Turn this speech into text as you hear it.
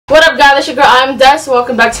guys, it's your girl I am Des.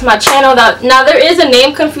 Welcome back to my channel. Now there is a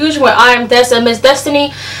name confusion with I am Des and Miss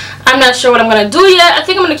Destiny. I'm not sure what I'm going to do yet. I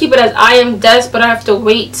think I'm going to keep it as I am Des, but I have to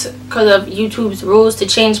wait because of YouTube's rules to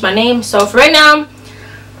change my name. So for right now,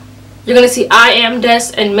 you're going to see I am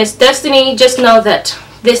Des and Miss Destiny. Just know that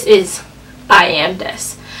this is I am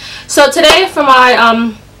Des. So today for my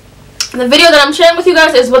the video that I'm sharing with you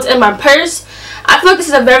guys is what's in my purse. I feel like this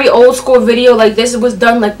is a very old school video. Like, this was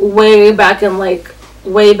done like way back in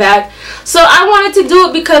way back. So I wanted to do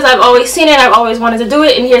it because I've always seen it, I've always wanted to do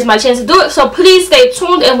it, and here's my chance to do it. So please stay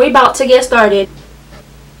tuned and we're about to get started.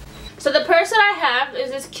 So the purse that I have is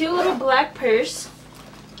this cute little black purse.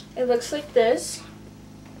 It looks like this.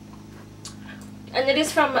 And it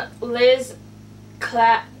is from Liz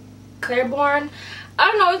Claiborne. I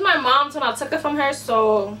don't know, it's my mom's when I took it from her,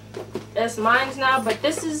 so it's mine now. But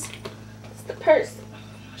this is the purse.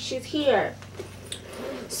 She's here.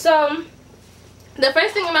 So the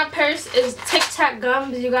first thing in my purse is Tic Tac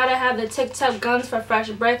gums. You gotta have the Tic Tac gums for fresh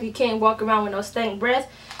breath. You can't walk around with no stank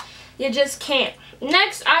breath. You just can't.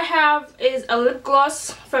 Next I have is a lip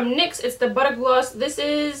gloss from NYX. It's the butter gloss. This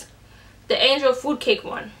is the Angel Food Cake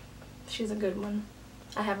one. She's a good one.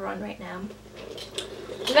 I have her on right now.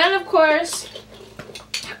 Then of course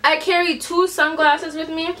I carry two sunglasses with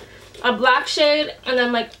me. A black shade and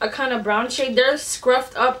then like a kind of brown shade. They're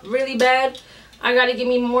scruffed up really bad. I gotta get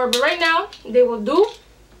me more, but right now they will do.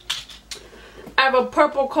 I have a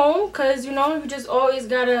purple comb because, you know, you just always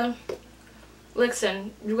gotta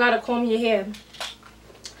listen. You gotta comb your hair.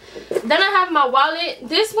 Then I have my wallet.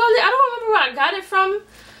 This wallet, I don't remember where I got it from,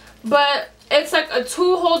 but it's like a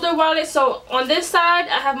two holder wallet. So on this side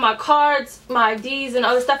I have my cards, my IDs and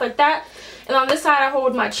other stuff like that, and on this side I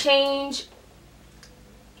hold my change,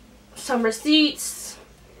 some receipts,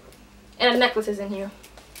 and a necklace is in here.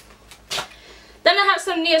 Then I have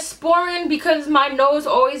some Neosporin because my nose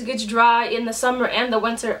always gets dry in the summer and the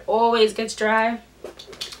winter, always gets dry.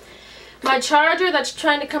 My charger that's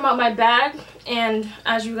trying to come out my bag, and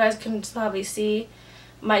as you guys can probably see,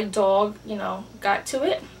 my dog, you know, got to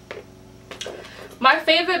it. My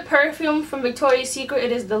favorite perfume from Victoria's Secret,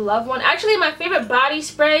 it is the Love one. Actually, my favorite body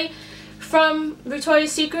spray from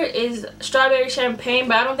Victoria's Secret is Strawberry Champagne,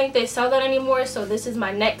 but I don't think they sell that anymore, so this is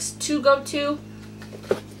my next to go to.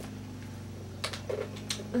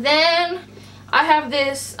 Then I have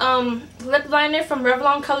this lip liner from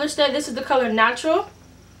Revlon Color Stay. This is the color Natural.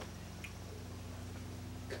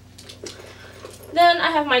 Then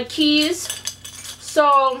I have my keys.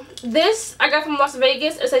 So this I got from Las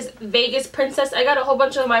Vegas. It says Vegas Princess. I got a whole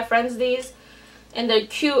bunch of my friends these, and they're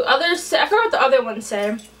cute. Others, I forgot what the other ones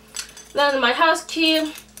say. Then my house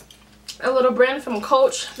key, a little brand from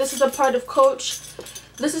Coach. This is a part of Coach.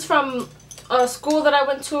 This is from a school that I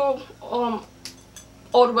went to,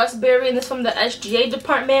 Old Westbury, and this is from the SGA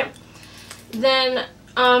department. Then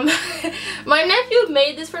my nephew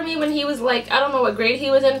made this for me when he was like, I don't know what grade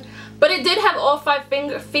he was in, but it did have all 5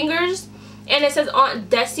 fingers, and it says Aunt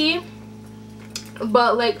Desi,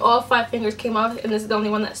 but like all 5 fingers came off, and this is the only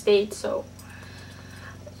one that stayed. So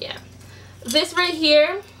yeah, this right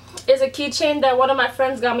here is a keychain that one of my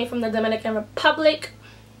friends got me from the Dominican Republic.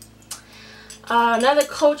 Another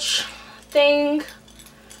Coach thing.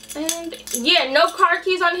 And yeah, no car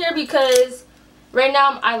keys on here because right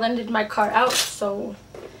now I lended my car out, so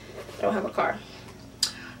I don't have a car.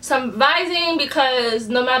 Some Visine because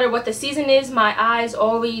no matter what the season is, my eyes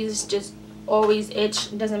always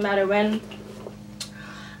itch. It doesn't matter when.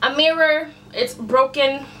 A mirror, it's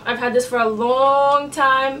broken. I've had this for a long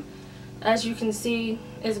time. As you can see,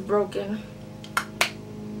 it's broken.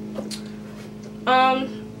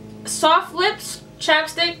 Soft lips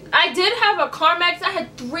chapstick. I did have a Carmex. I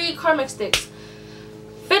had 3 Carmex sticks.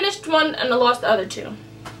 Finished one and I lost the other 2.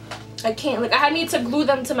 I can't, like, I need to glue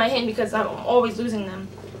them to my hand because I'm always losing them.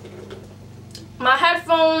 My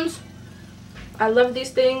headphones. I love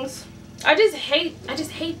these things. I just hate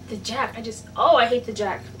the jack. I hate the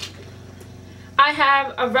jack. I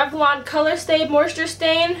have a Revlon Color Stay Moisture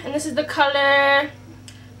Stain, and this is the color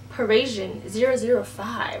Parisian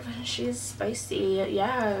 005. She's spicy,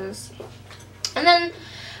 yes. And then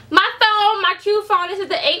my phone, my cute phone, this is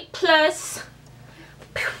the 8 Plus.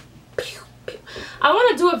 I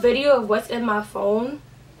want to do a video of what's in my phone,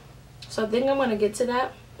 so I think I'm going to get to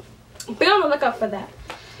that. Be on the lookout for that.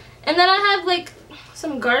 And then I have like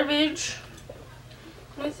some garbage.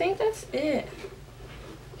 I think that's it.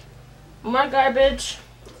 More garbage.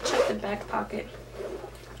 Check the back pocket.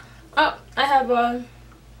 Oh, I have a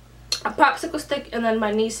popsicle stick, and then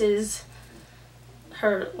my niece's,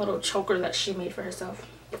 her little choker that she made for herself.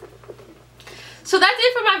 So that's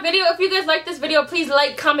it for my video. If you guys like this video, please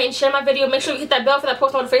like, comment, and share my video. Make sure you hit that bell for that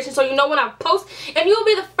post notification so you know when I post, and you'll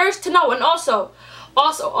be the first to know. And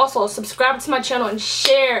also subscribe to my channel and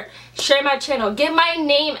share my channel. Get my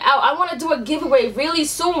name out. I want to do a giveaway really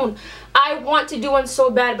soon. I want to do one so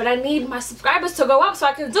bad, but I need my subscribers to go up so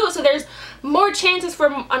I can do it, so there's more chances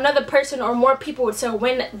for another person or more people to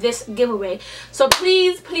win this giveaway. So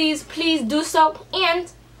please do so,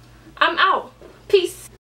 and I'm out. Peace.